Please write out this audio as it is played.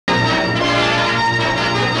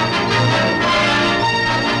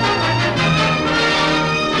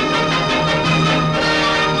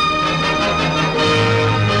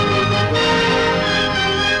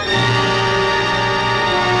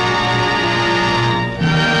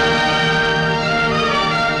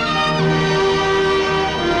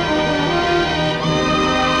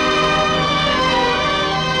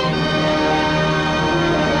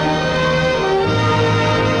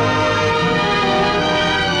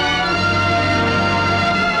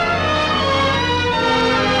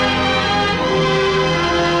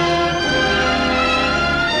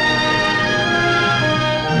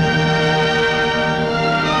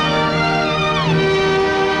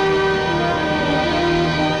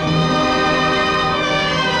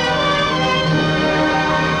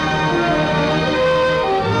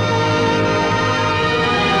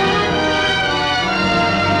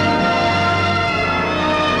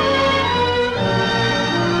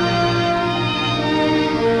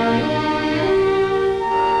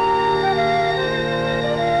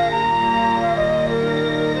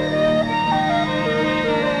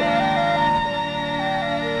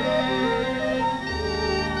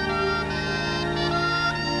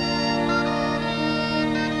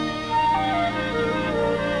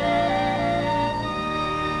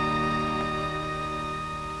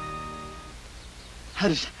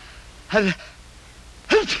Hey,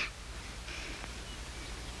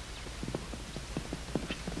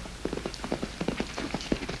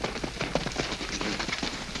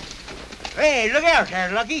 look out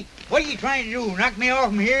there, Lucky. What are you trying to do? Knock me off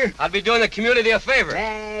from here? I'd be doing the community a favor.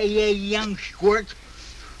 Hey, you young squirt.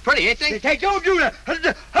 Pretty, ain't they? Hey, don't do that.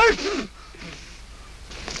 Hello,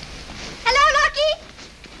 Lucky.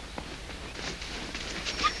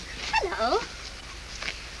 Hello.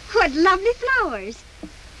 What lovely flowers.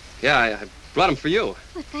 Yeah, I brought them for you.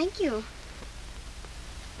 Oh, thank you.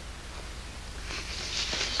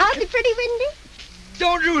 Aren't they pretty, Windy?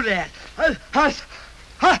 Don't do that.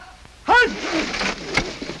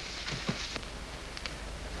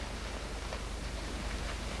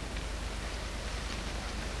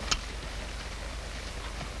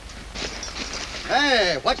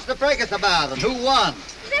 Hey, what's the fracas about and who won?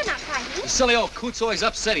 They're not fighting. The silly old coot's always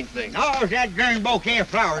upsetting things. Oh, that darn bouquet of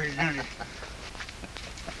flowers has done it.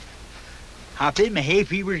 Hoppy, my hay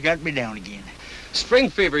fever's got me down again. Spring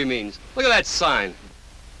fever, he means. Look at that sign.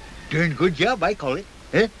 Darn good job, I call it.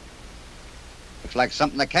 Huh? Looks like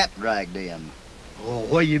something the cat dragged in. Oh,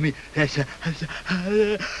 what do you mean? That's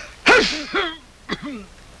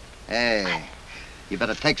Hey, you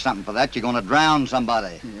better take something for that. You're gonna drown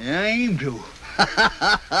somebody. I aim to.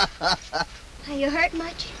 Are you hurt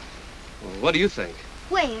much? Well, what do you think?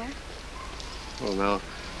 Where? Well, now,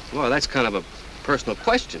 well, that's kind of a personal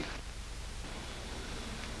question.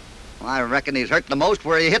 Well, I reckon he's hurt the most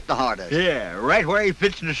where he hit the hardest. Yeah, right where he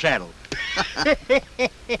fits in the saddle.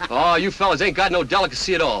 Oh, you fellas ain't got no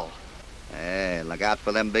delicacy at all. Hey, look out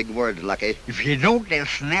for them big words, Lucky. If you don't, they'll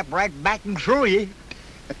snap right back and throw you.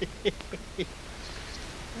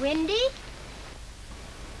 Windy?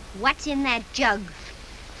 What's in that jug?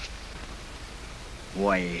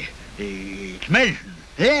 Why, it's medicine.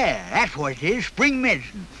 Yeah, that's what it is, spring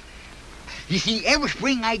medicine. You see, every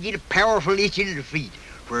spring I get a powerful itching in the feet.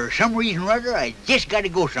 For some reason or other, I just got to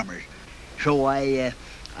go somewhere. So I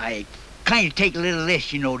kind of take a little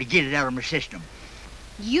less, you know, to get it out of my system.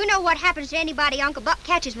 You know what happens to anybody Uncle Buck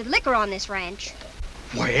catches with liquor on this ranch.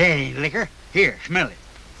 Why, that ain't liquor. Here, smell it.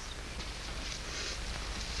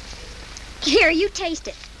 Here, you taste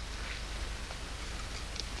it.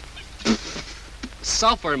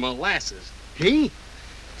 Sulfur and molasses. See?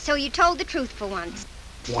 So you told the truth for once.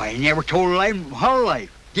 Why, I never told a lie in my whole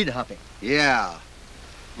life. Did I, Hoppy? Yeah.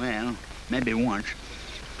 Well, maybe once.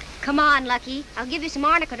 Come on, Lucky. I'll give you some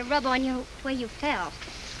arnica to rub on you where you fell.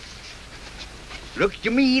 Looks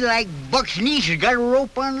to me like Buck's niece has got a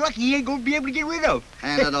rope on Lucky he ain't gonna be able to get rid of.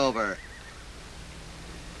 Hand it over.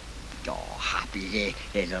 Oh, Hoppy,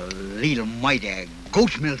 there's a little mite of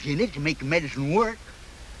goat's milk in it to make the medicine work.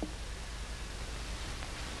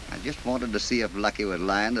 I just wanted to see if Lucky was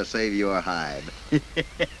lying to save your hide.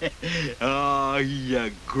 Oh,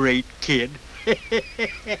 you great kid.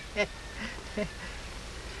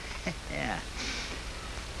 Yeah.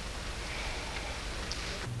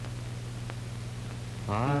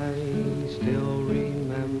 I still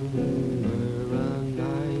remember a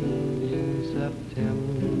night in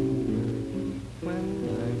September when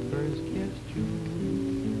I first kissed you,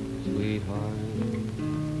 sweetheart.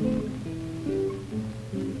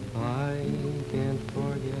 I can't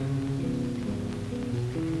forget.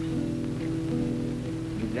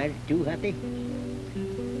 You got it too, Hoppy?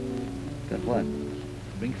 Got what?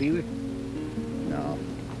 Spring fever? No.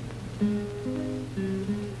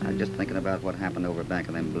 I was just thinking about what happened over back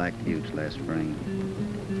in them Black Buttes last spring.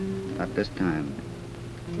 About this time.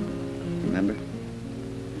 Remember?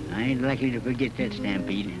 I ain't likely to forget that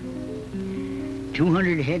stampede.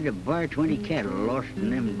 200 head of Bar 20 cattle lost in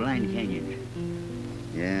them blind canyons.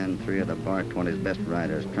 Yeah, and 3 of the Bar 20's best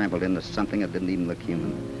riders trampled into something that didn't even look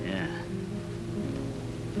human. Yeah.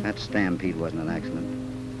 That stampede wasn't an accident.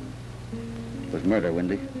 It was murder,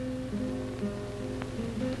 Windy.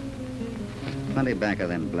 Plenty back of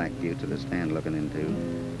them Black Buttes to stand looking into.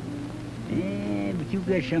 Yeah, but you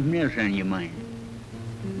got something else on your mind.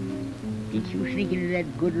 Ain't you thinking of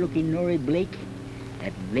that good-looking Norrie Blake?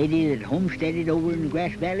 That lady that homesteaded over in the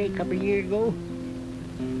Grass Valley a couple of years ago?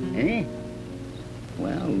 Eh?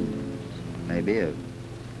 Well, maybe a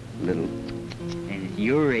little. And it's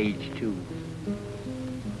your age, too.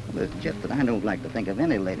 But it's just that I don't like to think of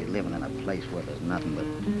any lady living in a place where there's nothing but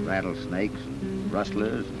rattlesnakes and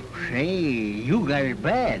rustlers. Say, you got it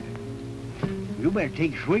bad. You better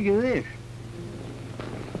take a swig of this.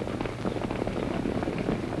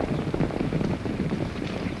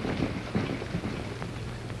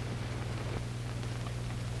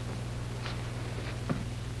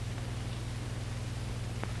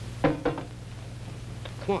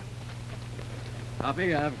 Come on.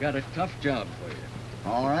 Hoppy, I've got a tough job for you.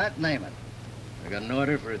 All right, name it. I got an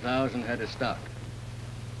order for 1,000 head of stock.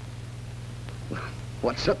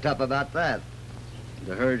 What's so tough about that?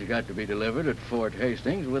 The herd's got to be delivered at Fort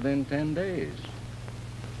Hastings within 10 days.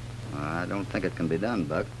 I don't think it can be done,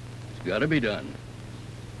 Buck. It's got to be done.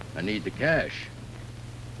 I need the cash.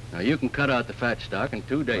 Now, you can cut out the fat stock in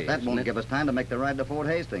 2 days. But that won't give us time to make the ride to Fort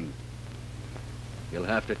Hastings. You'll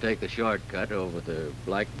have to take the shortcut over the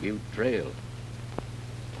Black Butte Trail.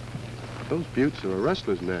 Those buttes are a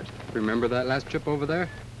rustler's nest. Remember that last trip over there?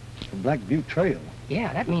 The Black Butte Trail.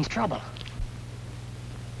 Yeah, that means trouble.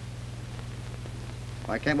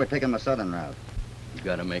 Why can't we take him the southern route? You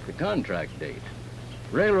got to make the contract date.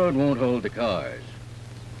 Railroad won't hold the cars.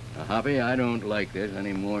 Now, Hoppy, I don't like this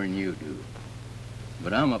any more than you do.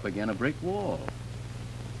 But I'm up against a brick wall.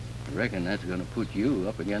 I reckon that's going to put you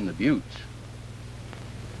up against the buttes.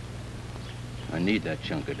 I need that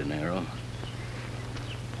chunk of dinero.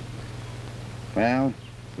 Well,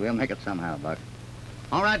 we'll make it somehow, Buck.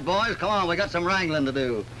 All right, boys, come on. We got some wrangling to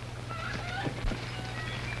do.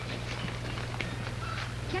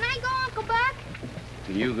 Can I go, Uncle Buck?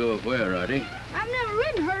 Can you go where, Artie? I've never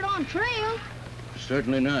ridden herd on trail.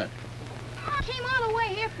 Certainly not. I came all the way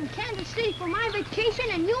here from Kansas City for my vacation,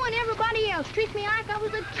 and you and everybody else treat me like I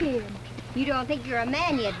was a kid. You don't think you're a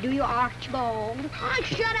man yet, do you, Archibald? Oh,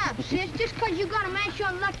 shut up, sis. Just 'cause you got a man so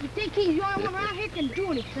unlucky, you think he's the only one around here can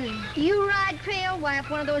do anything. You ride trail? Why, if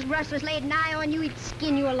one of those rustlers laid an eye on you, he'd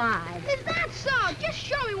skin you alive. Is that so? Just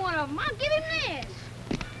show me one of them. I'll give him this.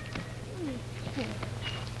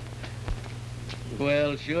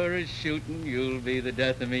 Well, sure as shooting, you'll be the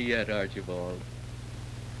death of me yet, Archibald.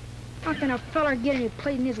 How can a feller get any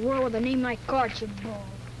place in this world with a name like Archibald?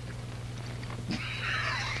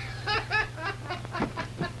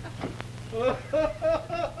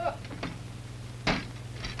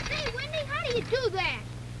 Hey, Wendy, how do you do that?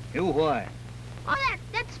 Do what? Oh,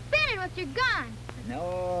 that spinning with your gun.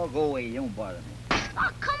 No, go away. Don't bother me.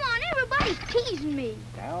 Oh, come on. Everybody's teasing me.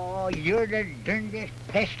 Oh, you're the darndest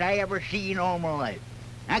pest I ever seen in all my life.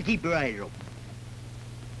 Now keep your eyes open.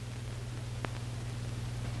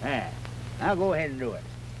 Now go ahead and do it.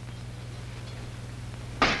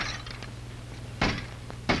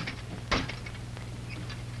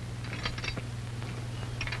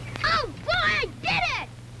 Oh, boy, I did it!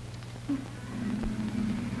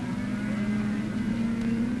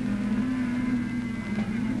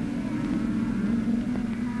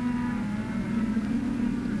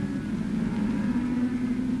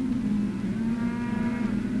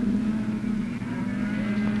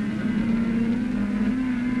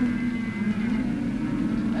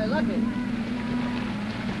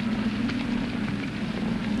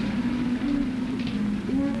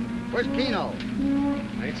 Where's Keno?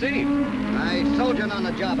 I ain't seen him. I soldiered on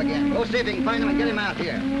the job again. Go see if you can find him and get him out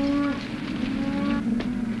here.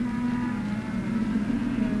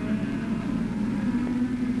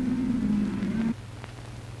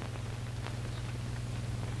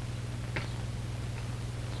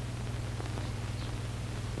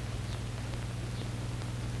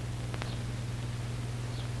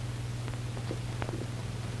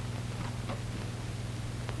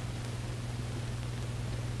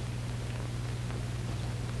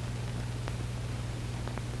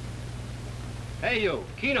 Hey, you,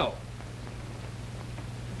 Keno.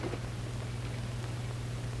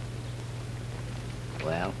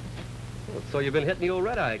 Well? So you've been hitting the old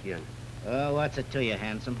red eye again. What's it to you,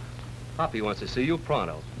 handsome? Hoppy wants to see you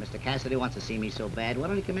pronto. Mr. Cassidy wants to see me so bad. Why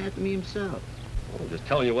don't he come after me himself? I'm just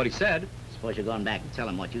telling you what he said. Suppose you're going back and tell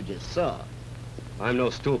him what you just saw. I'm no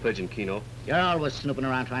stool pigeon, Keno. You're always snooping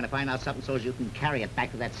around trying to find out something so as you can carry it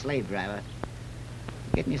back to that slave driver.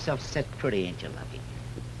 Getting yourself set pretty, ain't you, Lucky?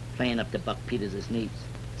 Playing up to Buck Peters' needs.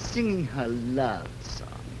 Singing her love song.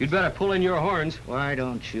 You'd better pull in your horns. Why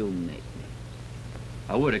don't you make me?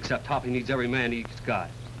 I would, except Hoppy needs every man he's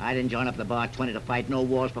got. I didn't join up the bar 20 to fight no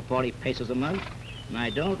wars for 40 pesos a month. And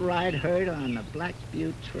I don't ride herd on the Black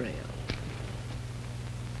Butte Trail.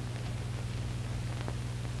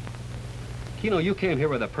 Keno, you came here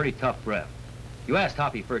with a pretty tough breath. You asked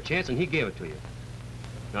Hoppy for a chance, and he gave it to you.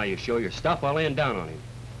 Now you show your stuff while laying down on him.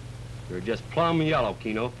 You're just plumb yellow,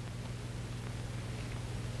 Keno.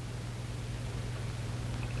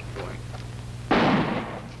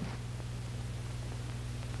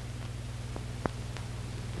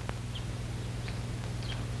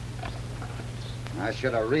 I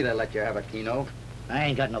should have really let you have a Keno. I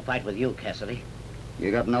ain't got no fight with you, Cassidy.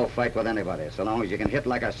 You got no fight with anybody, so long as you can hit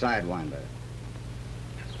like a sidewinder.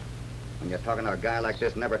 When you're talking to a guy like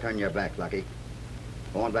this, never turn your back, Lucky.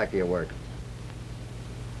 Go on back to your work.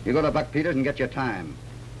 You go to Buck Peters and get your time.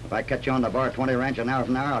 If I catch you on the bar 20 ranch an hour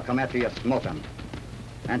from now, I'll come after you smoking.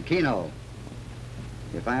 And Keno,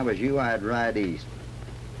 if I was you, I'd ride east.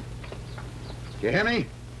 Do you hear me?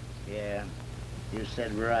 Yeah, you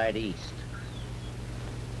said ride east.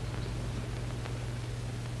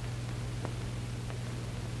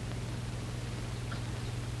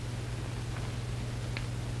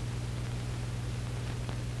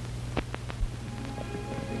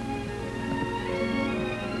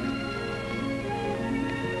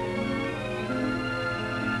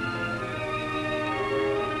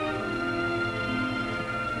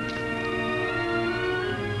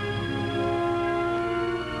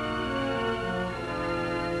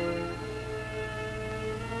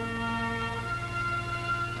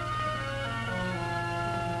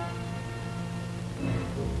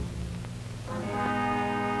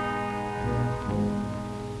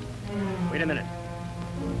 Wait a minute.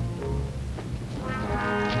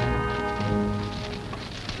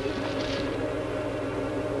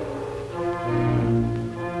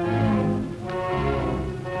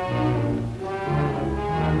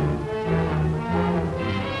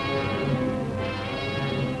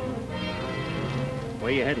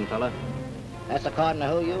 Where you heading, fella? That's according to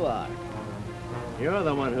who you are. You're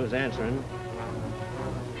the one who's answering.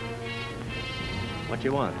 What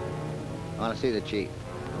you want? I want to see the chief.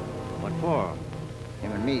 What for?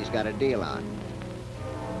 Him and me's got a deal on.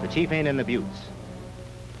 The chief ain't in the buttes.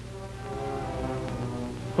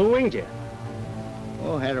 Who winged you?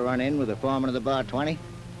 Oh, had a run-in with the foreman of the Bar 20.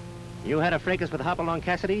 You had a fracas with Hopalong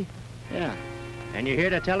Cassidy? Yeah. And you're here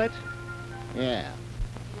to tell it? Yeah.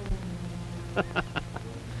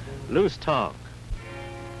 Loose talk.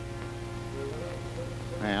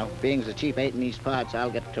 Well, being the chief ain't in these parts, I'll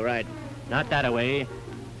get to riding. Not that-a-way.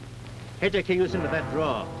 Hit your cayuse into that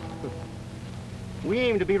draw. We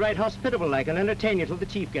aim to be right hospitable-like and entertain you till the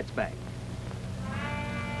chief gets back.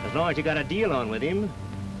 As long as you got a deal on with him,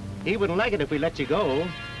 he wouldn't like it if we let you go.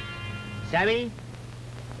 Savvy?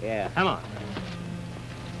 Yeah. Come on.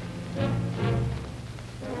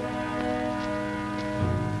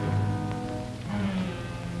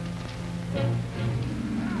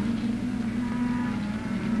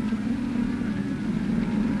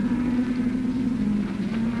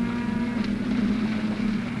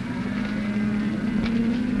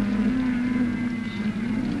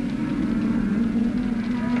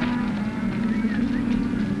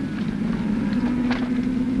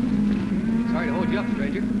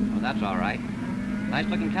 That's all right.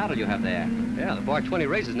 Nice-looking cattle you have there. Yeah, the Bar 20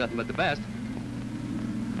 raises nothing but the best.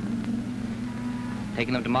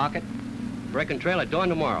 Taking them to market? Breaking trail at dawn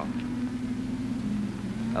tomorrow.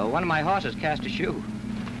 One of my horses cast a shoe.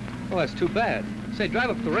 Oh, that's too bad. Say, drive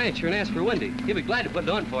up to the ranch here and ask for Wendy. He'll be glad to put it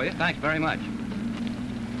on for you. Thanks very much.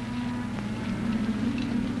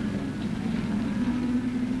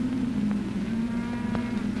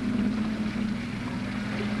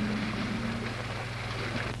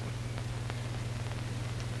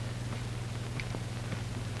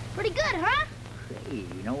 Pretty good, huh? Hey,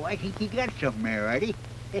 you know, I think you got something there, Artie.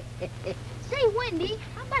 Say, Wendy,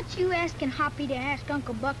 how about you asking Hoppy to ask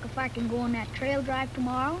Uncle Buck if I can go on that trail drive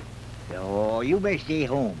tomorrow? Oh, you better stay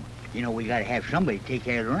home. You know, we gotta have somebody take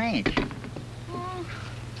care of the ranch. Oh,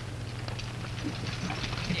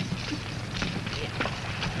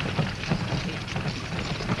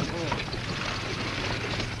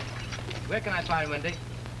 Where can I find Wendy?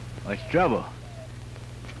 What's trouble?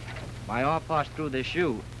 My oar passed through this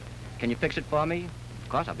shoe. Can you fix it for me? Of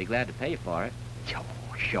course, I'll be glad to pay you for it. Oh,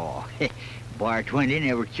 sure. Bar 20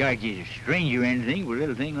 never charges a stranger anything for a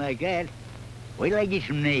little thing like that. Wait till I get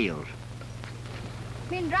some nails.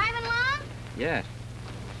 been driving long? Yes.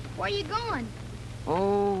 Where you going?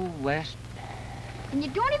 Oh, west. And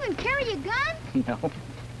you don't even carry a gun? No.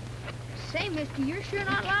 Say, mister, you're sure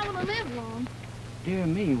not liable to live long. Dear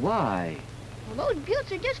me, why? Well, those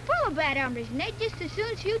buttes are just full of bad hombres, and they'd just as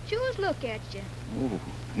soon shoot you as look at you. Oh,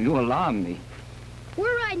 you alarm me.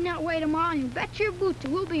 We're riding that way tomorrow, and you bet your boots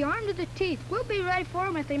that we'll be armed to the teeth. We'll be ready for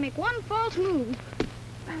them if they make one false move.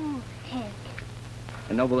 Oh, heck.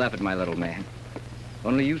 A noble effort, my little man.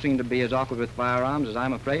 Only you seem to be as awkward with firearms as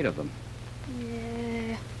I'm afraid of them.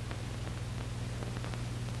 Yeah.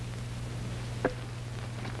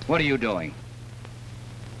 What are you doing?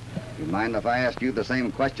 You mind if I ask you the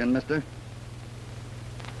same question, mister?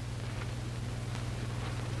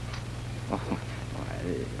 Oh,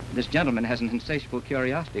 this gentleman has an insatiable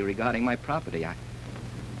curiosity regarding my property. I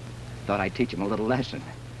thought I'd teach him a little lesson.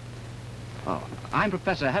 Oh, I'm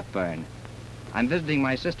Professor Hepburn. I'm visiting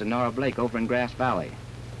my sister, Nora Blake, over in Grass Valley.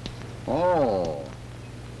 Oh,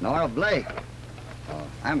 Nora Blake. Oh,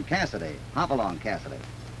 I'm Cassidy, Hopalong Cassidy.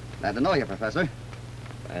 Glad to know you, Professor.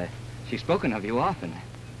 She's spoken of you often.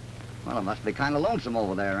 Well, it must be kind of lonesome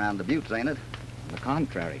over there around the buttes, ain't it? On the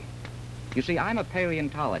contrary. You see, I'm a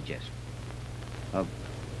paleontologist. A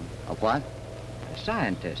what? A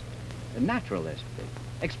scientist, a naturalist,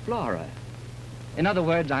 explorer. In other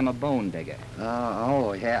words, I'm a bone digger.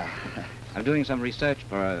 Oh, yeah. I'm doing some research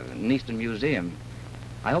for an Eastern museum.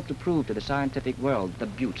 I hope to prove to the scientific world the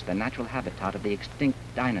buttes, the natural habitat of the extinct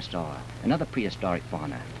dinosaur and other prehistoric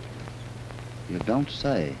fauna. You don't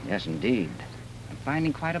say. Yes, indeed. I'm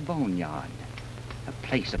finding quite a boneyard, a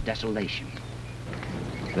place of desolation,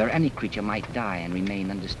 where any creature might die and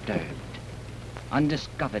remain undisturbed,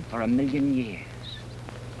 undiscovered for 1,000,000 years.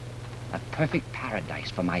 A perfect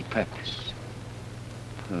paradise for my purpose.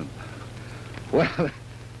 Well,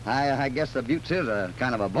 I guess the buttes is a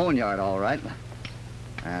kind of a boneyard, all right.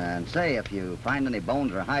 And say, if you find any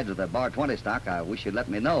bones or hides of the Bar 20 stock, I wish you'd let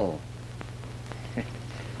me know.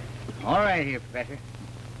 All right here, Professor.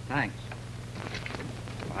 Thanks.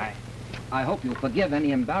 I hope you'll forgive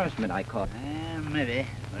any embarrassment I caused. Maybe,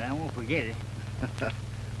 but I won't forget it.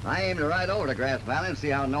 I aim to ride over to Grass Valley and see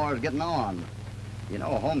how Nora's getting on. You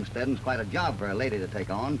know, homesteading's quite a job for a lady to take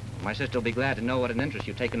on. My sister will be glad to know what an interest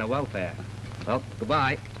you take in her welfare. Well,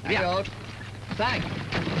 goodbye. Adios. Thanks.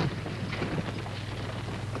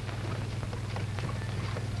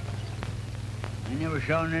 I never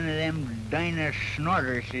saw none of them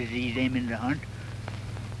dino-snorters as he's aiming to hunt.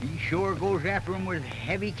 He sure goes after 'em with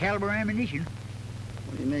heavy caliber ammunition.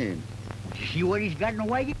 What do you mean? You see what he's got in the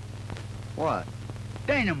wagon? What?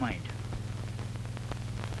 Dynamite.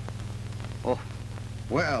 Oh,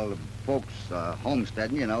 well, folks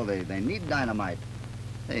homesteading, you know, they need dynamite.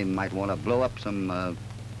 They might want to blow up some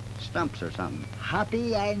stumps or something.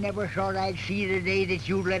 Hoppy, I never thought I'd see the day that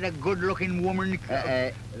you'd let a good-looking woman...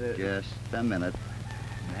 Just a minute.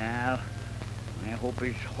 Well, I hope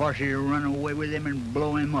his horses will run away with him and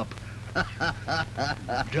blow him up.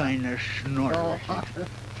 Dino-snorters. Oh.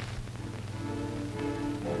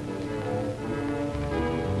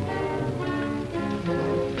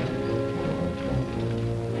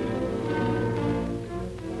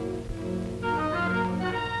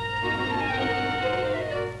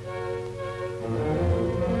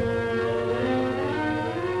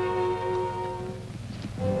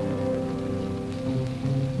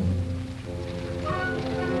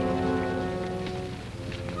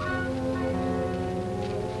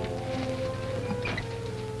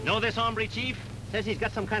 Know this hombre, Chief? Says he's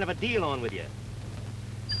got some kind of a deal on with you.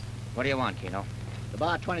 What do you want, Keno? The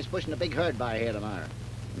Bar 20's pushing a big herd by here tomorrow.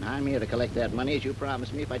 And I'm here to collect that money as you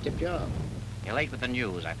promised me if I tipped you off. You're late with the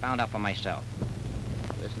news. I found out for myself.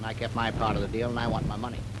 Listen, I kept my part of the deal and I want my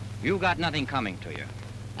money. You got nothing coming to you.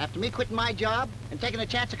 After me quitting my job and taking a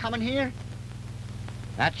chance of coming here?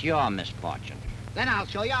 That's your misfortune. Then I'll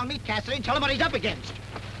show you. I'll meet Cassidy and tell him what he's up against.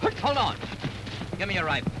 Hold on. Give me your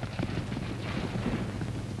rifle.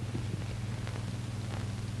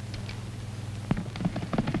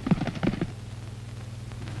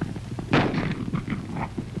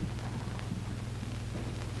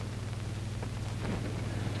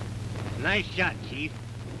 Nice shot, Chief.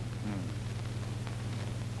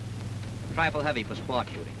 Trifle heavy for sport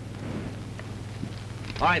shooting.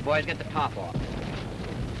 All right, boys, get the top off.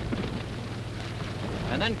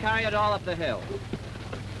 And then carry it all up the hill.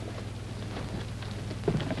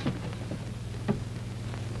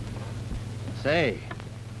 Say,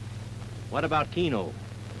 what about Keno?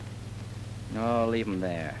 No, leave him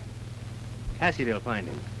there. Cassidy'll find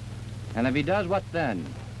him. And if he does, what then?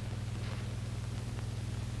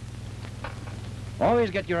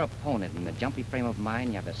 Always get your opponent in a jumpy frame of mind.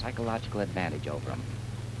 You have a psychological advantage over him.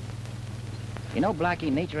 You know,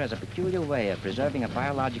 Blackie, nature has a peculiar way of preserving a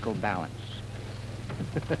biological balance.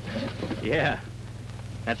 Yeah,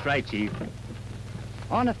 that's right, Chief.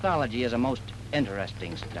 Ornithology is a most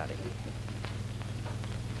interesting study.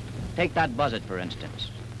 Take that buzzard, for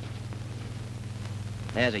instance.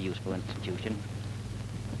 There's a useful institution.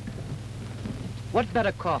 What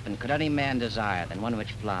better coffin could any man desire than one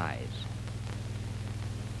which flies?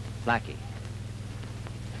 Blackie,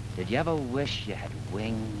 did you ever wish you had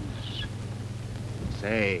wings?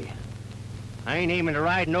 Say, I ain't aiming to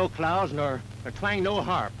ride no clouds nor twang no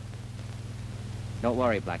harp. Don't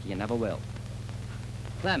worry, Blackie, you never will.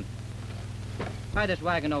 Clem, try this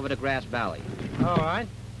wagon over to Grass Valley. All right.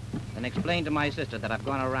 Then explain to my sister that I've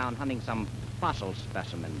gone around hunting some fossil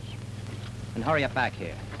specimens. And hurry up back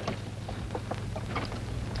here.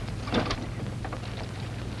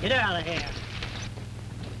 Get out of here.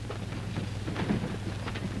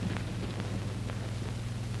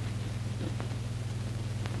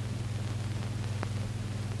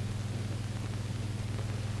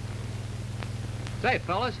 Say,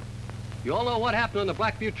 fellas, You all know what happened on the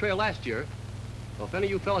Black Butte Trail last year. Well, if any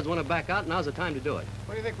of you fellas want to back out, now's the time to do it.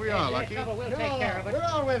 What do you think we are, Lucky? We'll take care of it. We're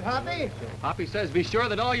all with Hoppy. Hoppy says be sure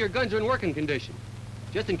that all your guns are in working condition,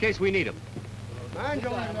 just in case we need them. Mind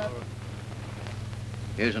going up.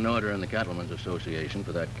 Here's an order in the Cattlemen's Association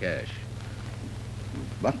for that cash.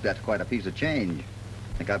 Buck, that's quite a piece of change.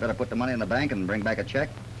 Think I better put the money in the bank and bring back a check?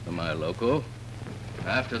 Am I loco?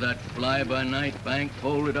 After that fly-by-night bank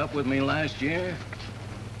folded up with me last year?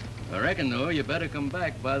 I reckon, though, you better come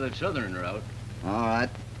back by the southern route. All right.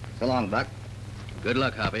 So long, Buck. Good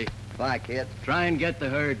luck, Hoppy. Bye, kid. Try and get the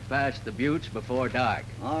herd past the buttes before dark.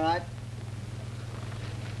 All right.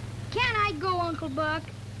 Can I go, Uncle Buck?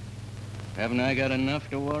 Haven't I got enough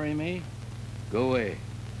to worry me? Go away.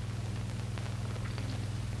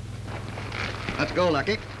 Let's go,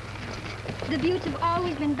 Lucky. The Buttes have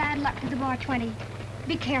always been bad luck to the Bar 20.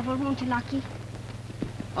 Be careful, won't you, Lucky?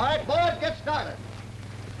 All right, boys, get started.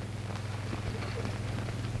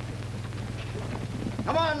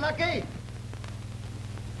 Come on, Lucky.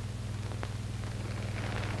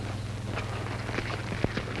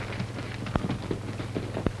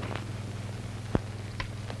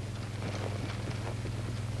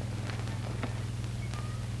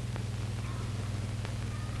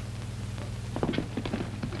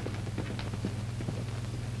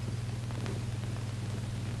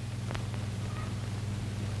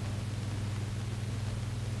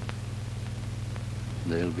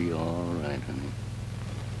 They'll be all right, honey.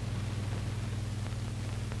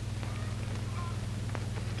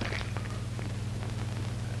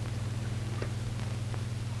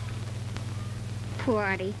 Poor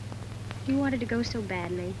Artie. He wanted to go so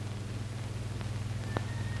badly.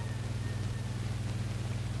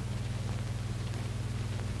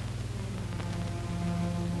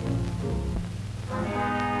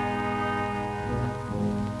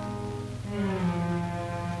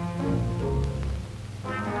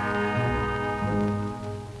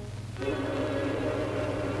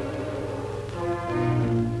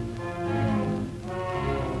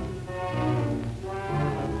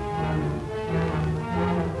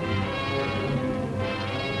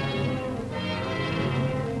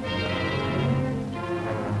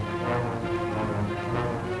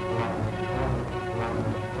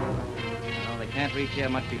 Can't reach here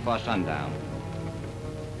much before sundown.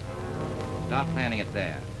 Start planting it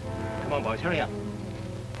there. Come on, boys, hurry up.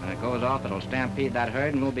 When it goes off, it'll stampede that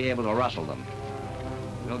herd and we'll be able to rustle them.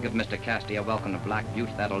 We'll give Mr. Cassidy a welcome to Black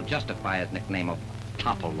Butte that'll justify his nickname of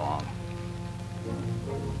HOPALONG.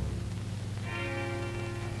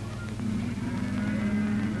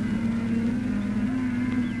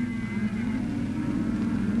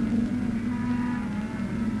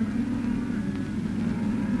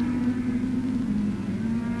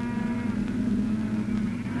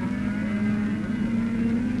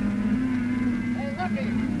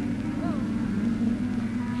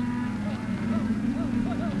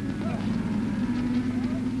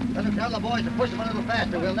 Tell the boys to push them a little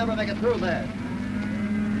faster. We'll never make it through there.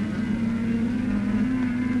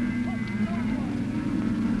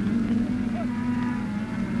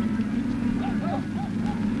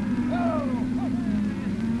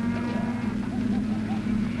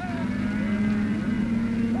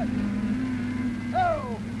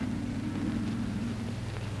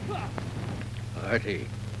 Artie,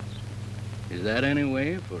 is that any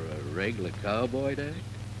way for a regular cowboy to act?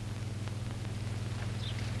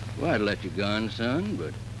 Well, I'd let you gone, son,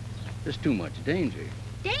 but there's too much danger.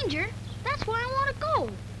 Danger? That's where I want to go.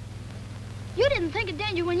 You didn't think of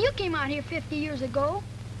danger when you came out here 50 years ago.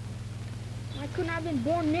 I couldn't have been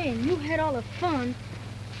born then. You had all the fun.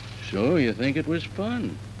 So you think it was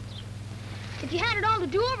fun? If you had it all to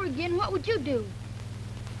do over again, what would you do?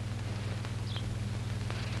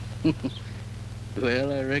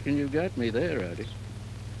 Well, I reckon you got me there, Artie.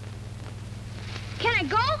 Can I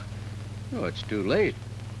go? Oh, it's too late.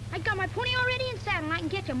 I got my pony already in saddle, and I can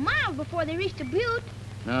get you miles before they reach the butte.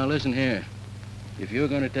 Now, listen here. If you're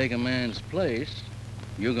going to take a man's place,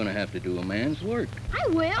 you're going to have to do a man's work. I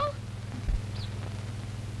will.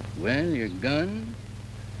 Well, your gun,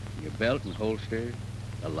 your belt and holster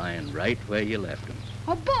are lying right where you left them.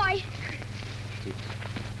 Oh, boy.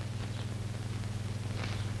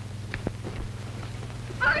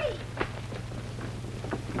 Artie!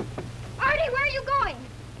 Artie, where are you going?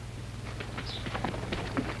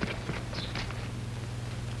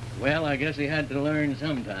 Well, I guess he had to learn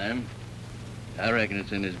sometime. I reckon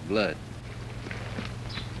it's in his blood.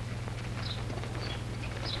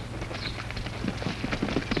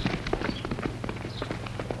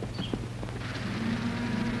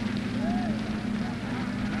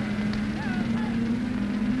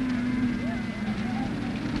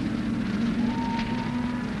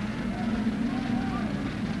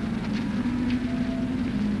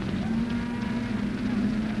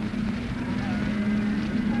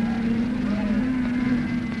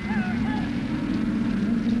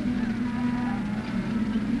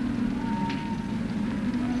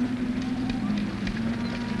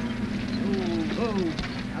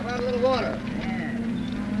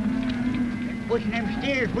 pushing them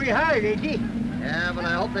stairs pretty hard, ain't they? Yeah, but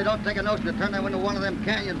I hope they don't take a notion to turn them into one of them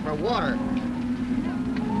canyons for water.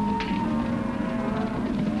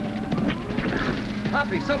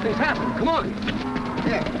 Hoppy, something's happened. Come on.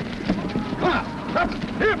 Here. Come on. Up.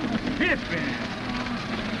 Hip. Hip.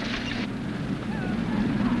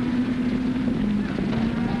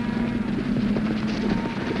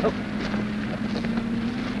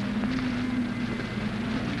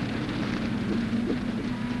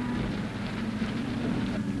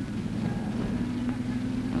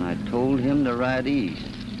 I told him to ride east.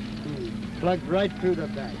 Plugged right through the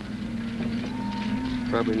back.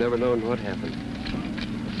 Probably never known what happened.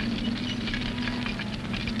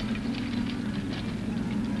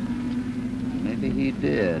 Maybe he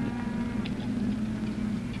did.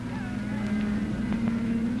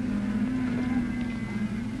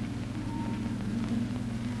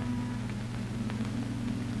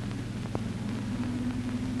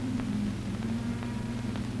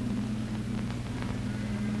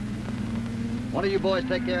 One of you boys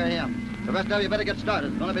take care of him. The rest of you better get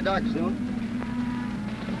started. It's gonna be dark soon.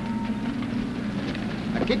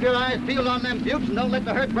 Now keep your eyes peeled on them buttes and don't let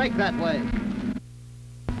the herd break that way.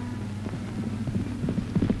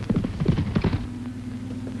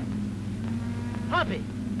 Hoppy,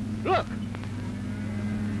 look.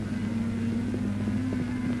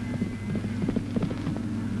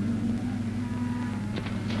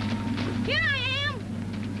 Here I am.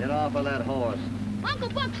 Get off of that horse. Uncle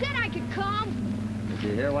Buck said I could come. Did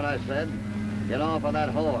you hear what I said? Get off of that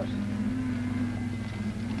horse.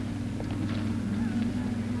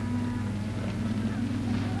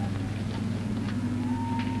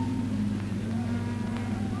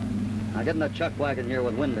 Now get in the chuck wagon here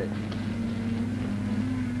with Windy.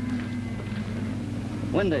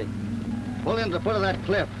 Windy, pull in to the foot of that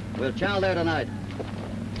cliff. We'll chow there tonight.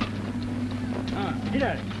 Get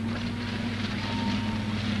out.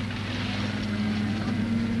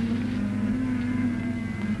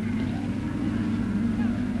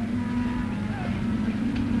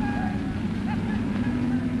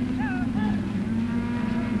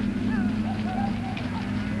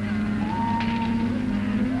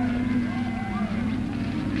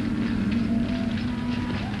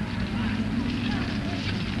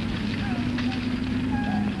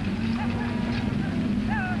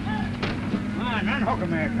 Unhook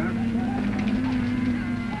him there, son.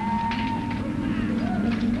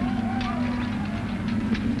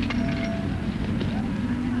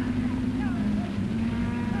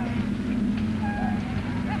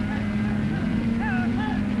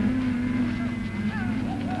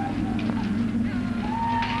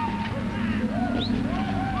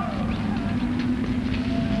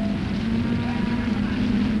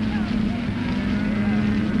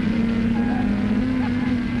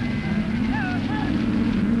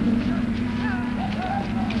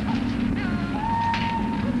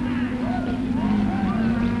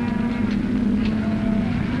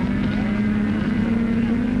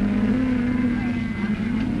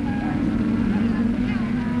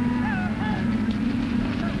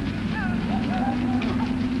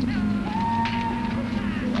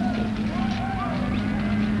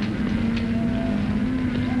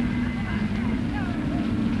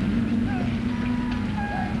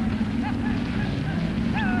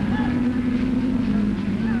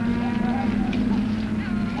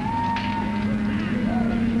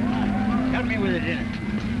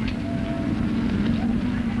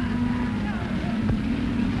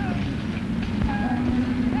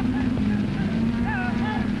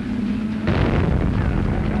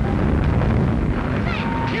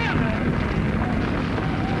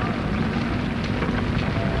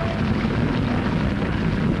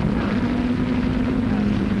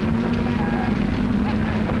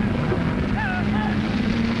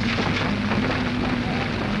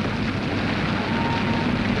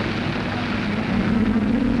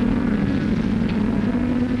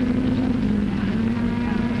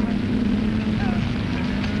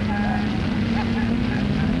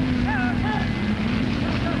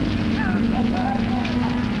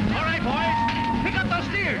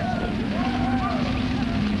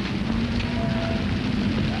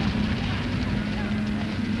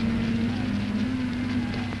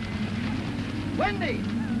 Windy!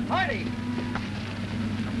 Artie!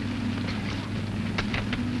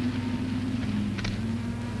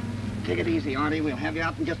 Take it easy, Artie. We'll have you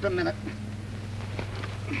out in just a minute.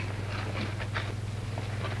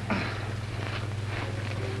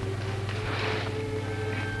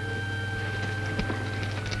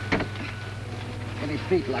 Get his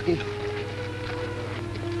feet, Lucky.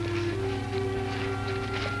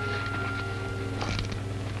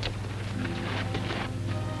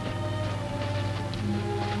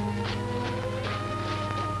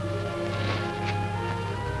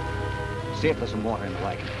 See if there's some water in the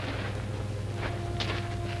wagon.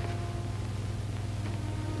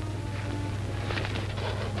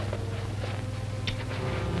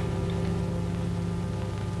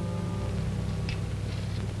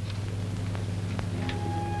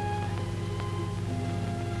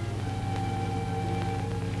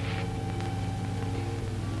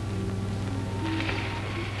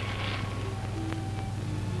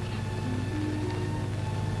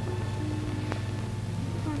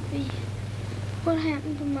 What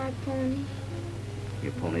happened to my pony?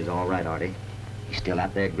 Your pony's all right, Artie. He's still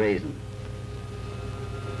out there grazing.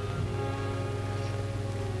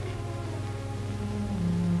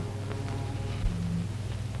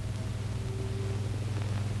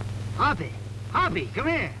 Hoppy! Hoppy, come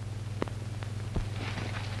here!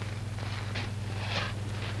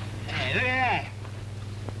 Hey, look at that!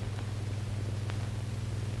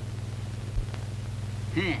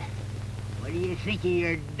 Huh. What do you think of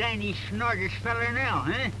your dainty snorters feller now,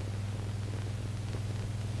 huh?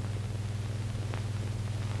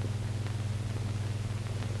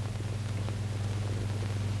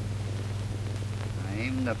 I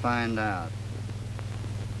aim to find out.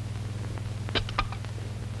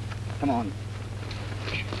 Come on.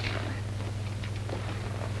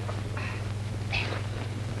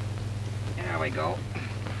 There we go.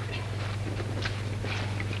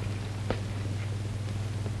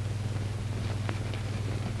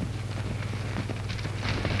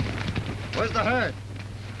 Where's the herd?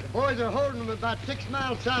 The boys are holding them about 6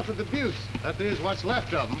 miles south of the buttes. That is what's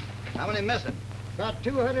left of them. How many missing? About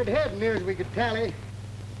 200 head near as we could tally.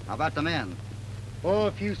 How about the men? Oh,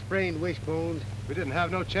 a few sprained wishbones. We didn't have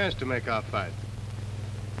no chance to make our fight.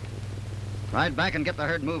 Ride back and get the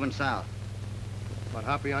herd moving south. But,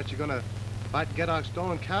 Hoppy, aren't you gonna fight and get our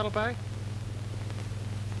stolen cattle back?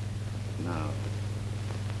 No.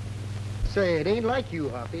 Say, it ain't like you,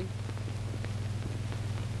 Hoppy.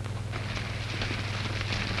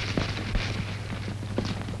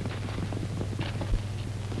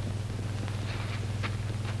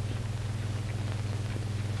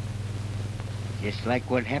 Just like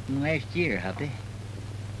what happened last year, Hoppy.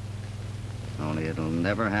 Only it'll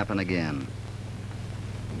never happen again.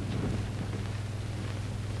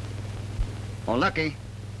 Oh, Lucky.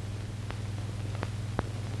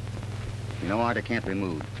 You know Artie can't be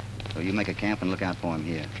moved, so you make a camp and look out for him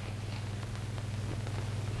here.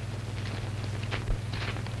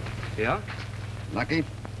 Yeah? Lucky,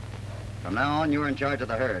 from now on, you're in charge of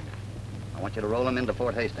the herd. I want you to roll them into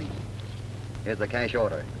Fort Hastings. Here's the cash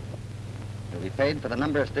order. You'll be paid for the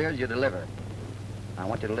number of steers you deliver. I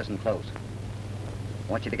want you to listen close.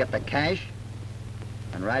 I want you to get the cash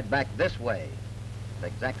and ride back this way at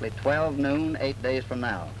exactly 12 noon, 8 days from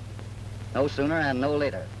now. No sooner and no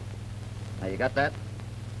later. Now, you got that?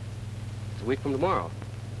 It's a week from tomorrow.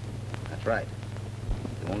 That's right.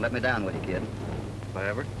 You won't let me down, will you, kid? If I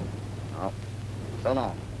ever. No. So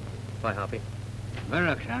long. Bye, Hoppy. Good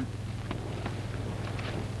luck, son.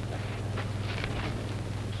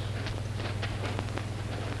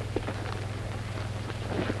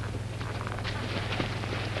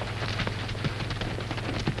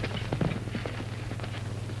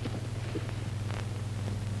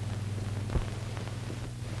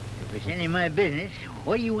 If it's any of my business,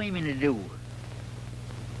 what are you aiming to do?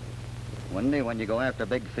 Wendy, when you go after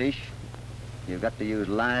big fish, you've got to use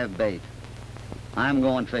live bait. I'm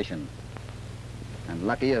going fishing. And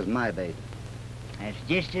Lucky is my bait. That's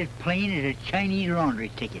just as plain as a Chinese laundry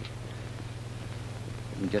ticket.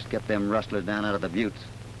 You just get them rustlers down out of the buttes.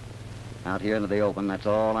 Out here into the open, that's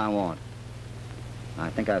all I want. I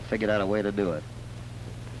think I've figured out a way to do it.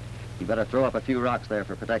 You better throw up a few rocks there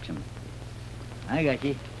for protection. I got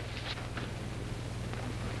you.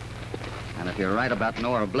 And if you're right about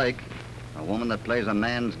Nora Blake, a woman that plays a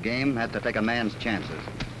man's game has to take a man's chances.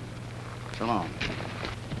 So long.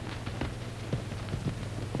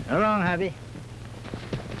 So long, Hoppy.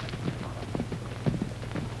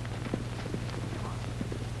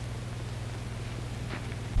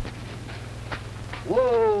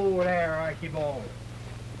 Whoa there, Archibald.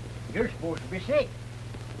 You're supposed to be sick.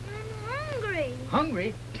 I'm hungry.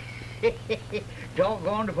 Hungry?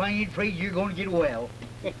 Doggone if I ain't afraid you're going to get well.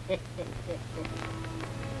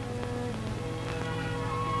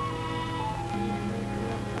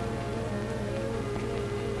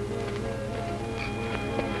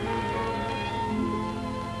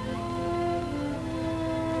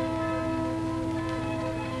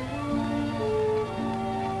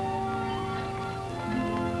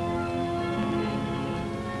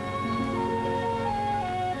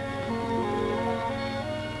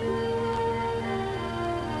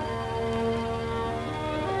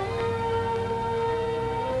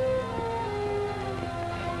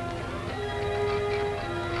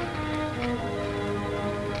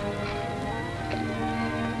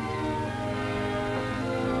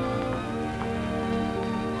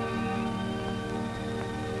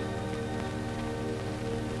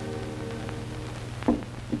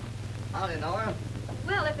 Howdy, Nora.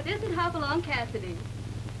 Well, if it isn't Hopalong Cassidy.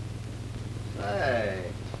 Say,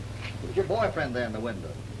 who's your boyfriend there in the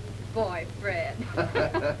window? Boyfriend.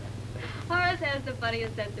 Horace has the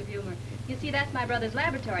funniest sense of humor. You see, that's my brother's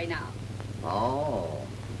laboratory now. Oh.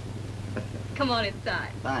 Come on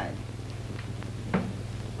inside. Thanks.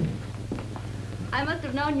 I must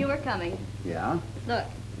have known you were coming. Yeah? Look.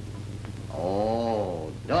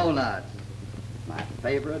 Oh, donuts. My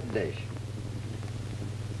favorite dish.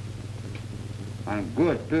 And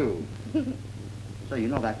good, too. So, you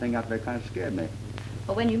know, that thing out there kind of scared me.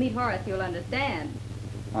 Well, when you meet Horace, you'll understand.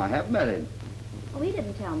 I have met him. Oh, he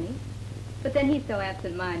didn't tell me. But then he's so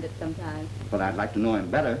absent-minded sometimes. But I'd like to know him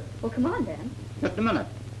better. Well, come on, then. Just a minute.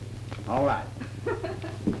 All right.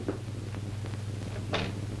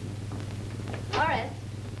 Horace.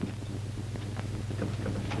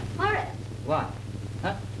 Horace. What?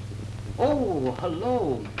 Huh? Oh,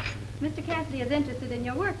 hello. Mr. Cassidy is interested in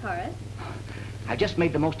your work, Horace. I've just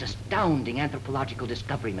made the most astounding anthropological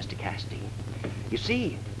discovery, Mr. Cassidy. You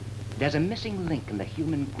see, there's a missing link in the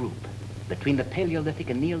human group between the Paleolithic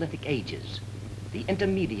and Neolithic ages, the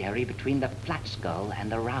intermediary between the flat skull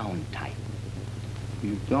and the round type.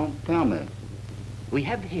 You don't tell me. We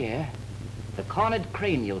have here the cornered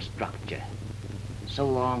cranial structure, so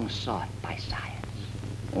long sought by science.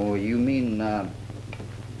 Oh, you mean, kind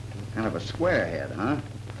of a square head, huh?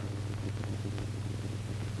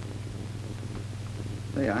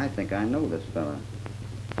 Say, I think I know this fella.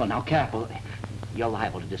 Well, now, careful. You're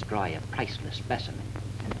liable to destroy a priceless specimen.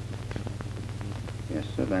 Yes,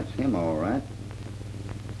 sir, that's him, all right.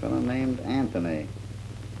 Fella named Anthony.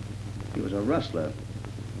 He was a rustler.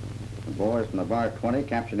 The boys from the Bar 20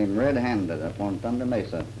 captured him red-handed up on Thunder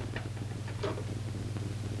Mesa.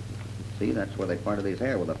 See, that's where they parted his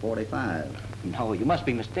hair with a .45. No, you must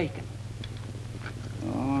be mistaken.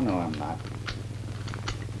 Oh, no, I'm not.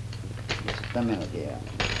 Just a minute here.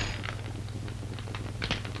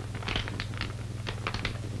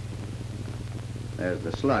 There's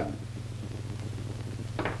the slug.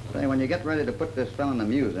 Say, when you get ready to put this fella in the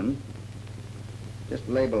museum, just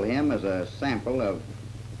label him as a sample of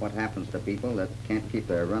what happens to people that can't keep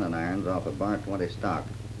their running irons off a Bar 20 stock.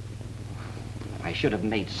 I should have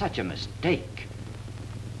made such a mistake.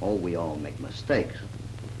 Oh, we all make mistakes.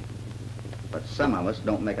 But some of us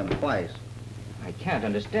don't make them twice. I can't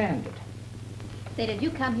understand it. Say, did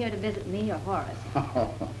you come here to visit me or Horace?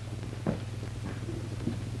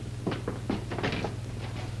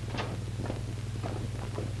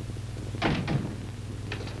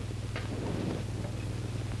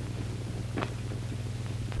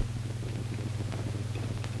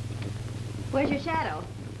 Where's your shadow?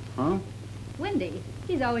 Huh? Windy.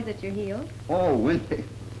 He's always at your heels. Oh, Windy.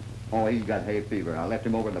 Oh, he's got hay fever. I left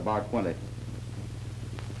him over at the Bar 20.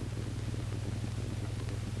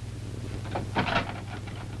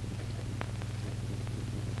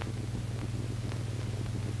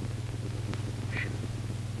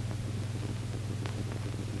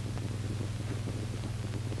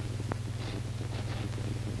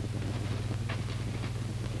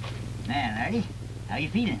 Now, Artie, how you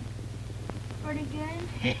feeling? Pretty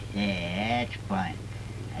good. That's fine.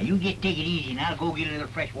 Now, you just take it easy and I'll go get a little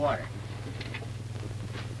fresh water.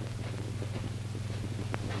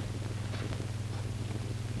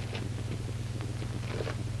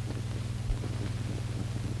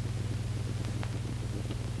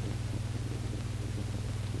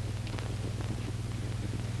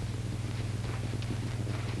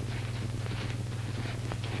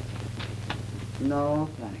 No,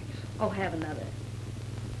 thanks. Oh, have another.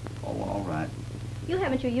 Oh, all right. You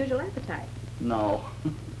haven't your usual appetite. No.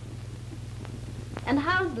 And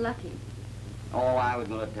how's Lucky? Oh, I was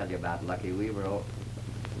going to tell you about Lucky. We were all...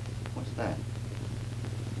 What's that?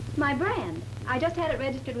 My brand. I just had it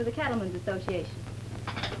registered with the Cattlemen's Association.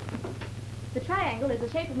 The triangle is the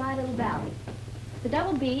shape of my little valley. The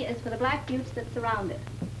double B is for the black buttes that surround it.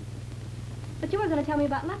 But you were going to tell me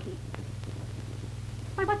about Lucky.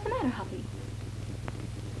 Why, what's the matter, Hoppy?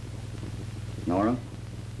 Nora,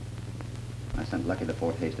 I sent Lucky to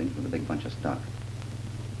Fort Hastings with a big bunch of stock.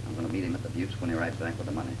 I'm going to meet him at the buttes when he rides back with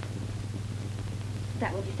the money.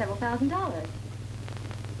 That will be several $1,000s.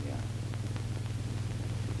 Yeah.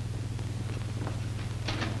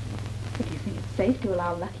 But do you think it's safe to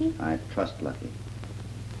allow Lucky? I trust Lucky.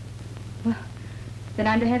 Well, then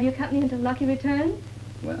I'm to have your company until Lucky returns?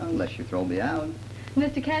 Well, unless you throw me out.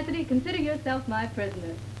 Mr. Cassidy, consider yourself my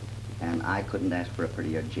prisoner. And I couldn't ask for a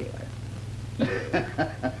prettier jailer.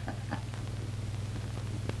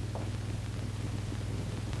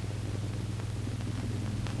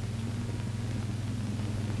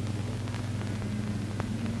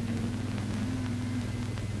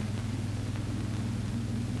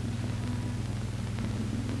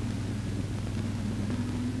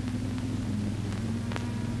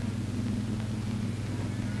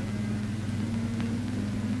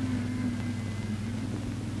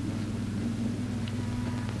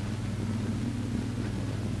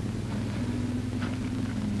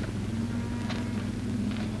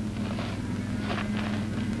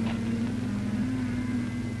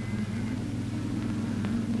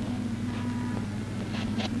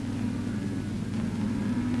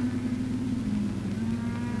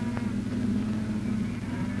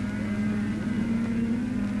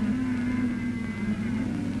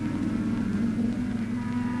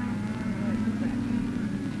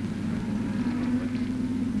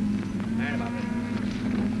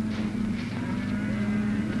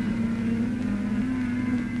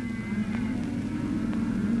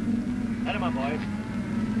 them up, boys.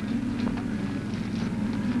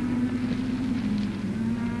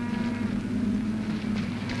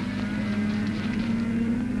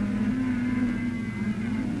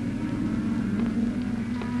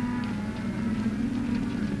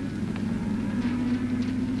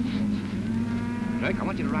 Dirk, I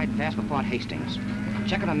want you to ride past the Fort Hastings.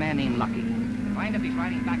 Check on a man named Lucky. Find if he's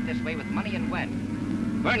riding back this way with money and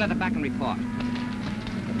when. Burn leather back and report.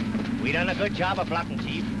 We done a good job of blocking,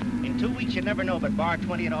 Chief. In 2 weeks, you'd never know, but Bar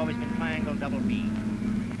 20 had always been triangle double B.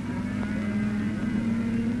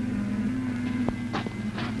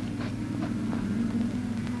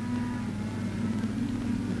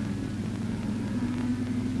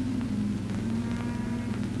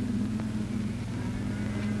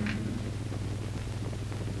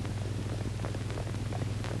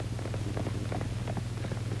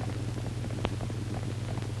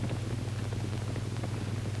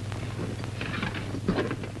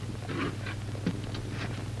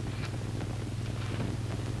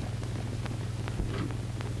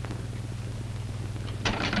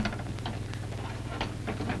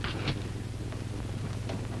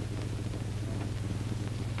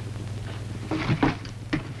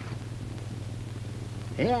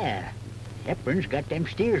 Yeah, Hepburn's got them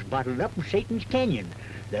steers bottled up in Satan's Canyon.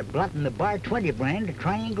 They're blotting the Bar 20 brand to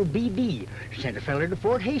Triangle BB. Sent a feller to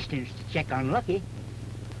Fort Hastings to check on Lucky.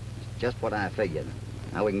 Just what I figured.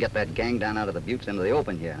 Now we can get that gang down out of the buttes into the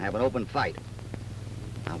open here and have an open fight.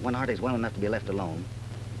 Now, when Artie's well enough to be left alone,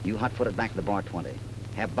 you hot-footed back to the Bar 20.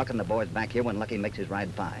 Have Buck and the boys back here when Lucky makes his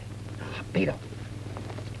ride by. Beat him.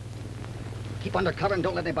 Keep under cover and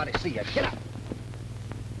don't let anybody see you. Get up.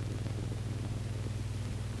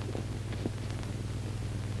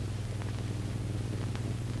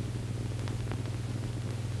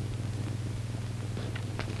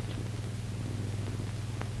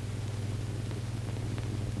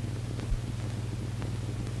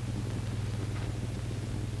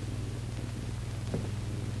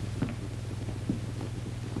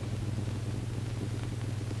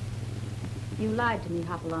 You lied to me,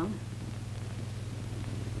 Hopalong.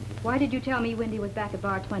 Why did you tell me Wendy was back at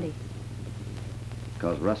Bar 20?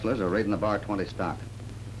 Because rustlers are raiding the Bar 20 stock.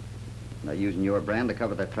 They're using your brand to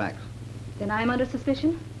cover their tracks. Then I'm under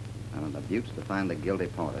suspicion? I'm in the buttes to find the guilty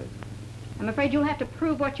parties. I'm afraid you'll have to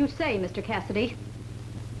prove what you say, Mr. Cassidy.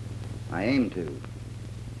 I aim to.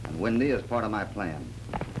 And Wendy is part of my plan.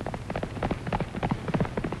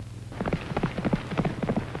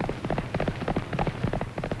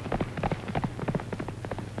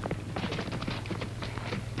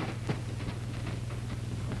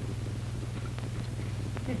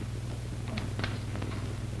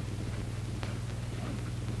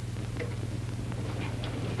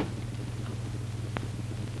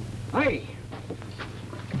 Hey!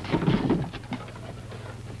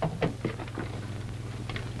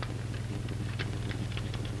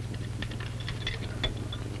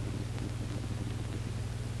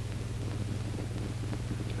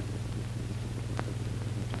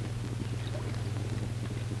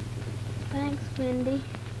 Thanks, Wendy.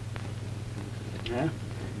 Yeah?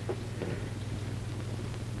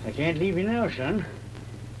 I can't leave you now, son.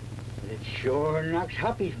 But it sure knocks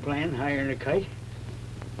Hoppy's plan higher than a kite.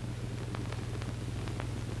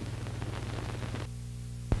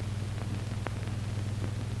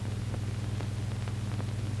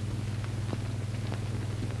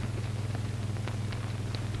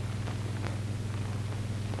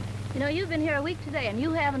 You know, you've been here a week today, and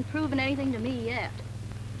you haven't proven anything to me yet.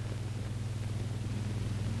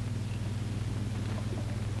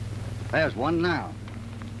 There's one now.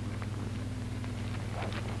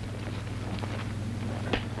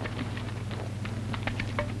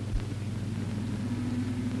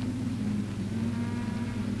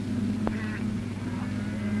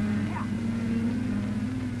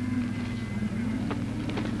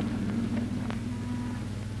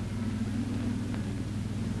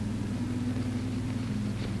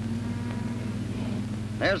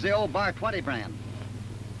 There's the old Bar 20 brand.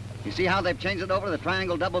 You see how they've changed it over to the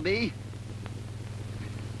Triangle Double B?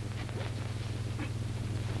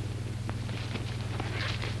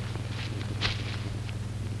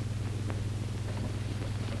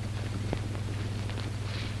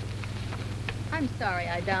 I'm sorry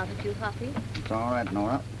I doubted you, Hoppy. It's all right,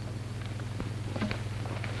 Nora.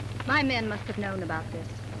 My men must have known about this.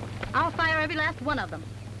 I'll fire every last one of them.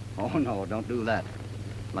 Oh, no, don't do that.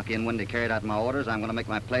 Lucky and Wendy carried out my orders. I'm going to make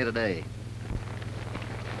my play today.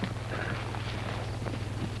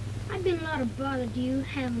 I've been a lot of bother to you,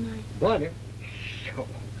 haven't I? Bother? Sure,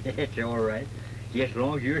 that's all right. Just as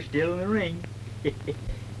long as you're still in the ring.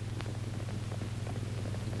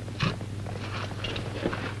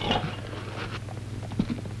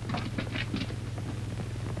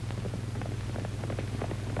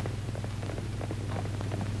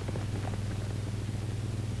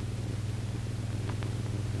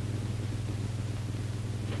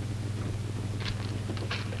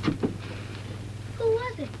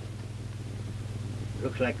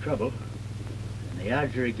 looks like trouble, and the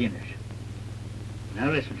odds are against us.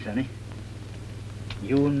 Now listen, Sonny.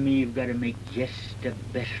 You and me have got to make just the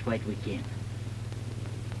best fight we can.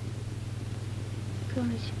 Gosh,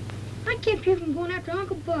 I kept you from going after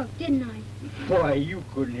Uncle Buck, didn't I? Why, you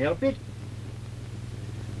couldn't help it.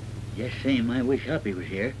 Just same, I wish Hoppy was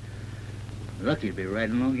here. Lucky'll be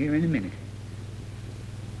riding along here in a minute.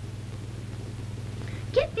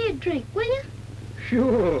 Get me a drink, will you?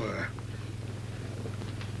 Sure.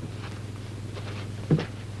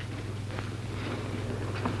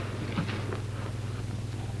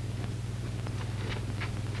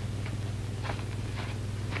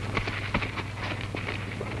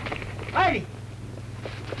 Artie!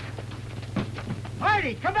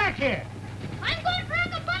 Artie, come back here! I'm going for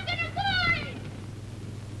Uncle Buck and the boys!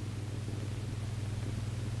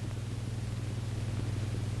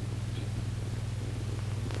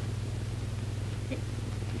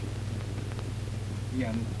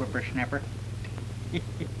 Young whippersnapper.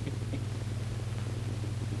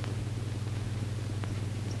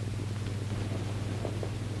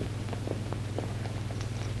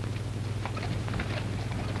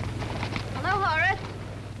 Hello, Horace.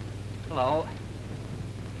 Hello.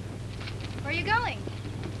 Where are you going?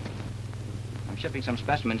 I'm shipping some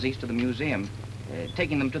specimens east of the museum,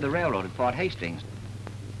 taking them to the railroad at Fort Hastings.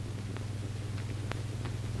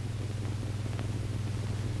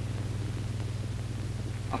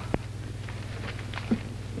 Oh.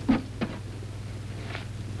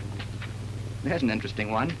 There's an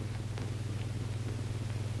interesting one.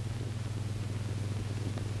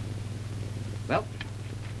 Well,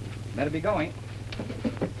 better be going.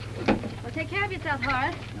 Well, take care of yourself,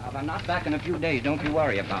 Horace. Now, if I'm not back in a few days, don't you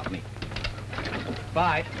worry about me.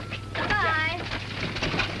 Bye. Bye.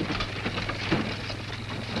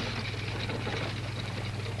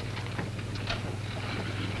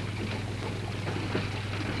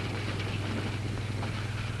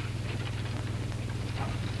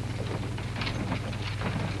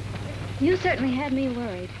 You certainly had me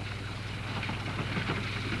worried.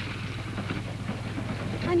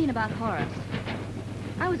 I mean about Horace.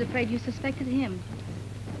 I was afraid you suspected him.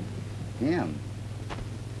 Him?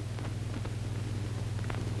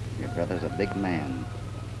 Your brother's a big man.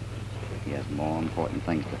 He has more important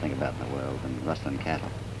things to think about in the world than rustling cattle.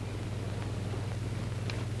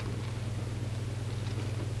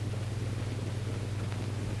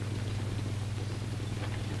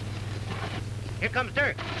 Here comes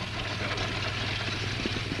Dirk.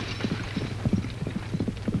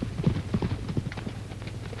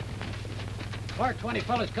 Part 20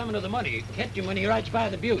 fellas coming to the money. Catch him when he rides by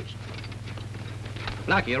the buttes.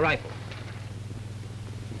 Blackie, a rifle.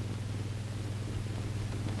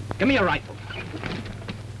 Give me a rifle.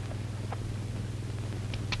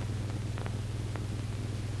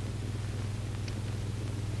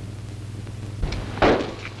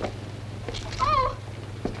 Oh!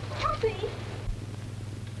 Hoppy!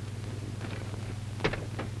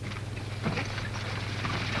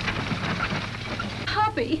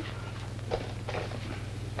 Hoppy!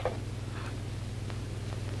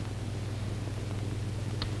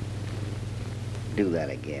 Do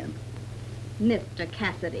that again. Mr.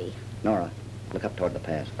 Cassidy. Nora, look up toward the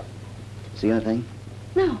pass. See anything?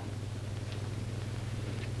 No.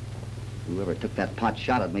 Whoever took that pot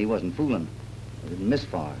shot at me wasn't fooling. I didn't miss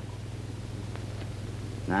far.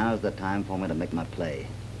 Now's the time for me to make my play.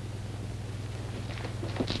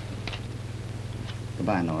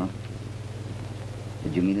 Goodbye, Nora.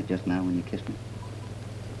 Did you mean it just now when you kissed me?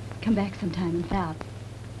 Come back sometime and foul.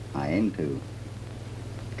 I aim to.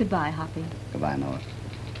 Goodbye, Hoppy. Goodbye, Nora.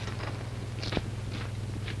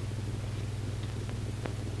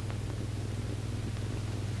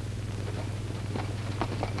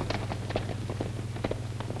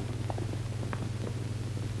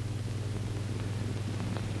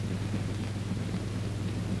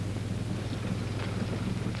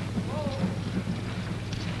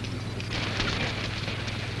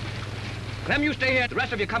 Clem, you stay here. The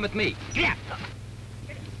rest of you come with me. Yeah.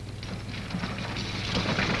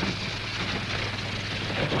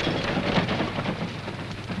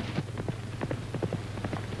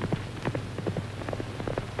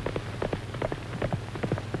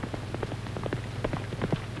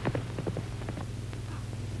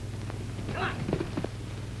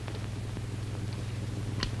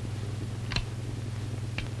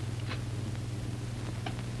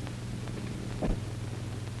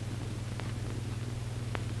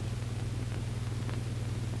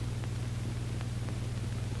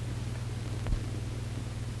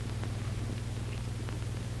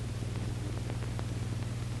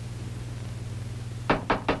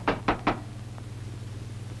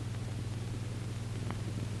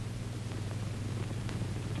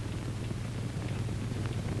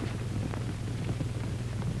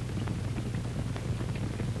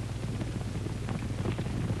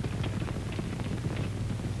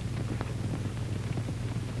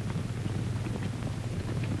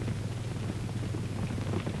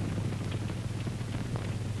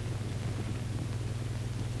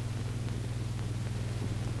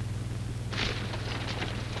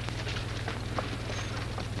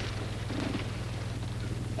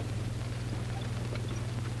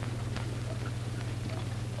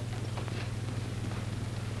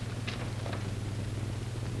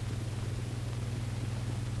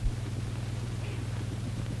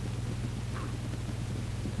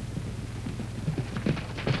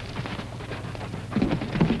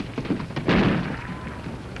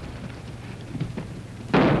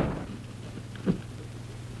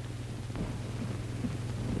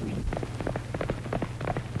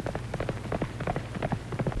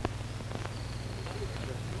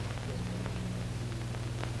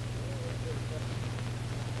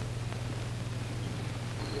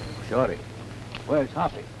 Shorty, where's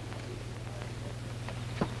Hoppy?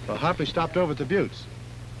 Well, Hoppy stopped over at the Buttes.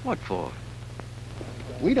 What for?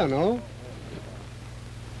 We don't know.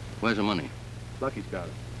 Where's the money? Lucky's got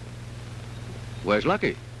it. Where's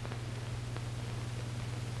Lucky?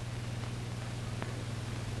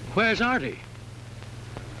 Where's Artie?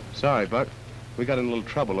 Sorry, Buck. We got in a little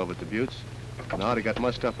trouble over at the Buttes. And Artie got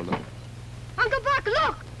mussed up a little. Uncle Buck,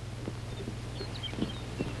 look!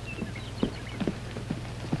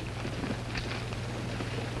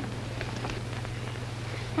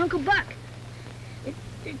 Uncle Buck,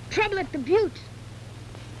 there's trouble at the Buttes.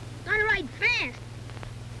 Gotta ride fast.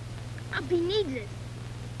 Hoppy needs it.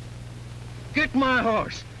 Get my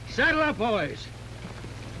horse. Saddle up, boys.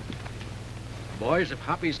 Boys, if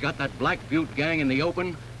Hoppy's got that Black Butte gang in the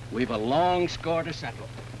open, we've a long score to settle.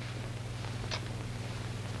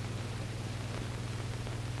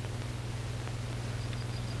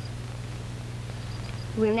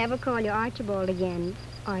 We'll never call you Archibald again,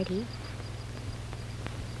 Artie.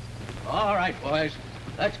 All right, boys.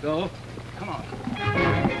 Let's go. Come on.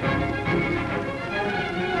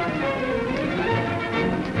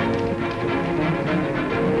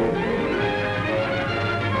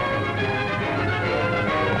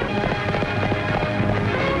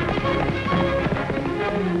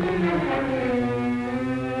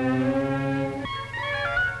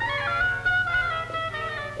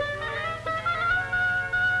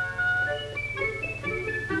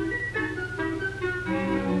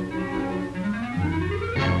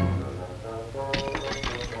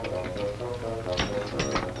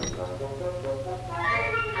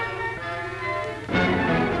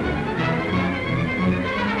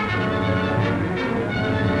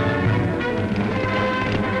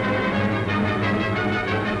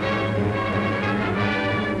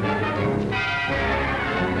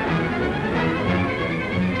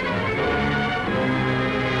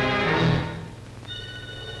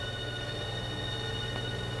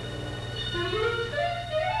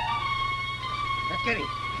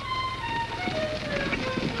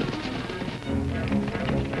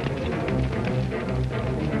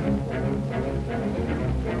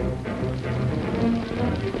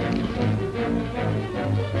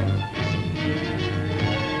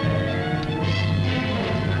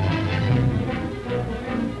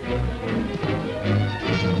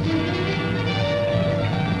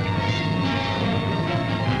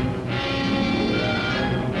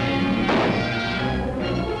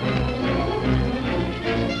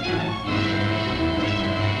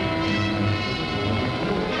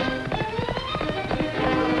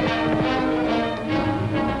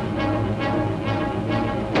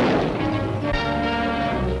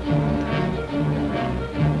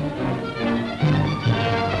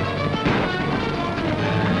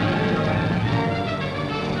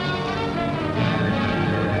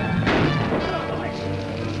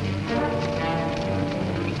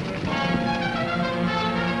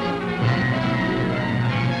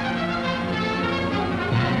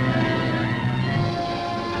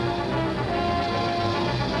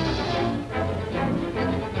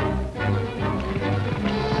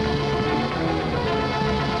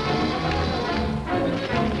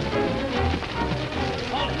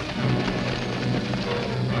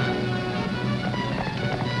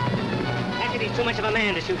 Too much of a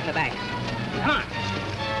man to shoot in the back. Come on.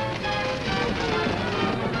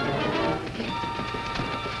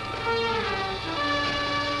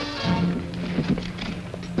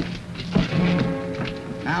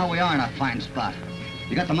 Now we are in a fine spot.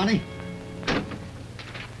 You got the money?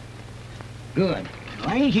 Good.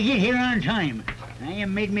 Why didn't you get here on time? Now you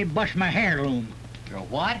made me bust my heirloom. Your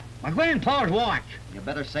what? My grandpa's watch. You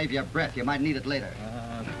better save your breath. You might need it later.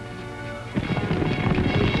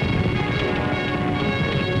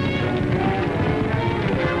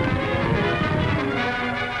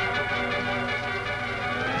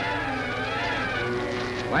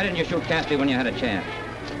 Why didn't you shoot Cassidy when you had a chance?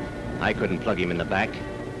 I couldn't plug him in the back.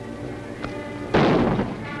 All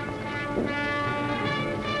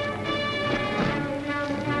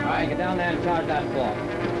right, get down there and charge that ball.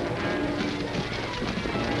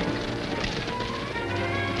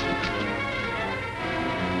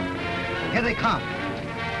 Here they come.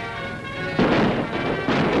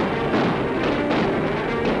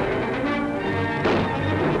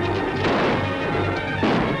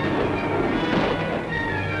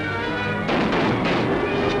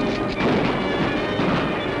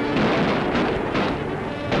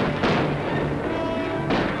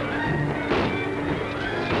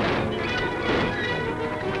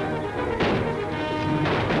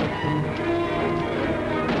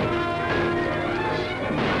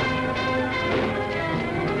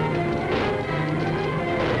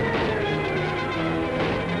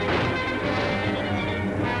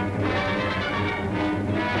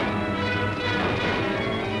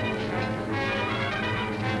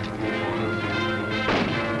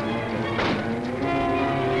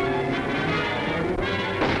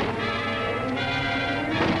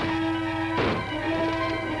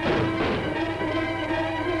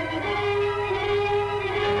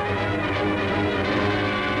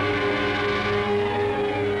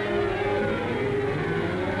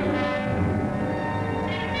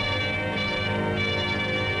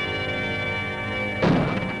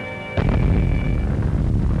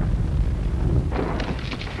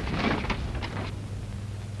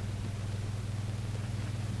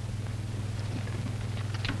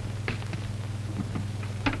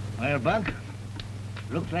 Well, Buck,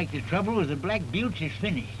 looks like the trouble with the Black Buttes is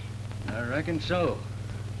finished. I reckon so.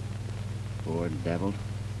 Poor devil.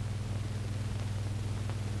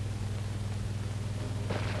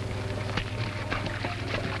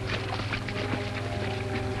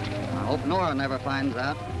 I hope Nora never finds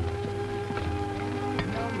out.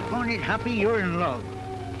 On it, Hoppy, you're in love.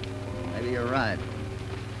 Maybe you're right.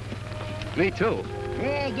 Me too.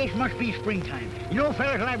 Yeah, I guess must be springtime. You know,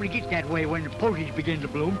 fellas liable to get that way when the posies begin to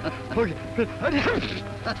bloom.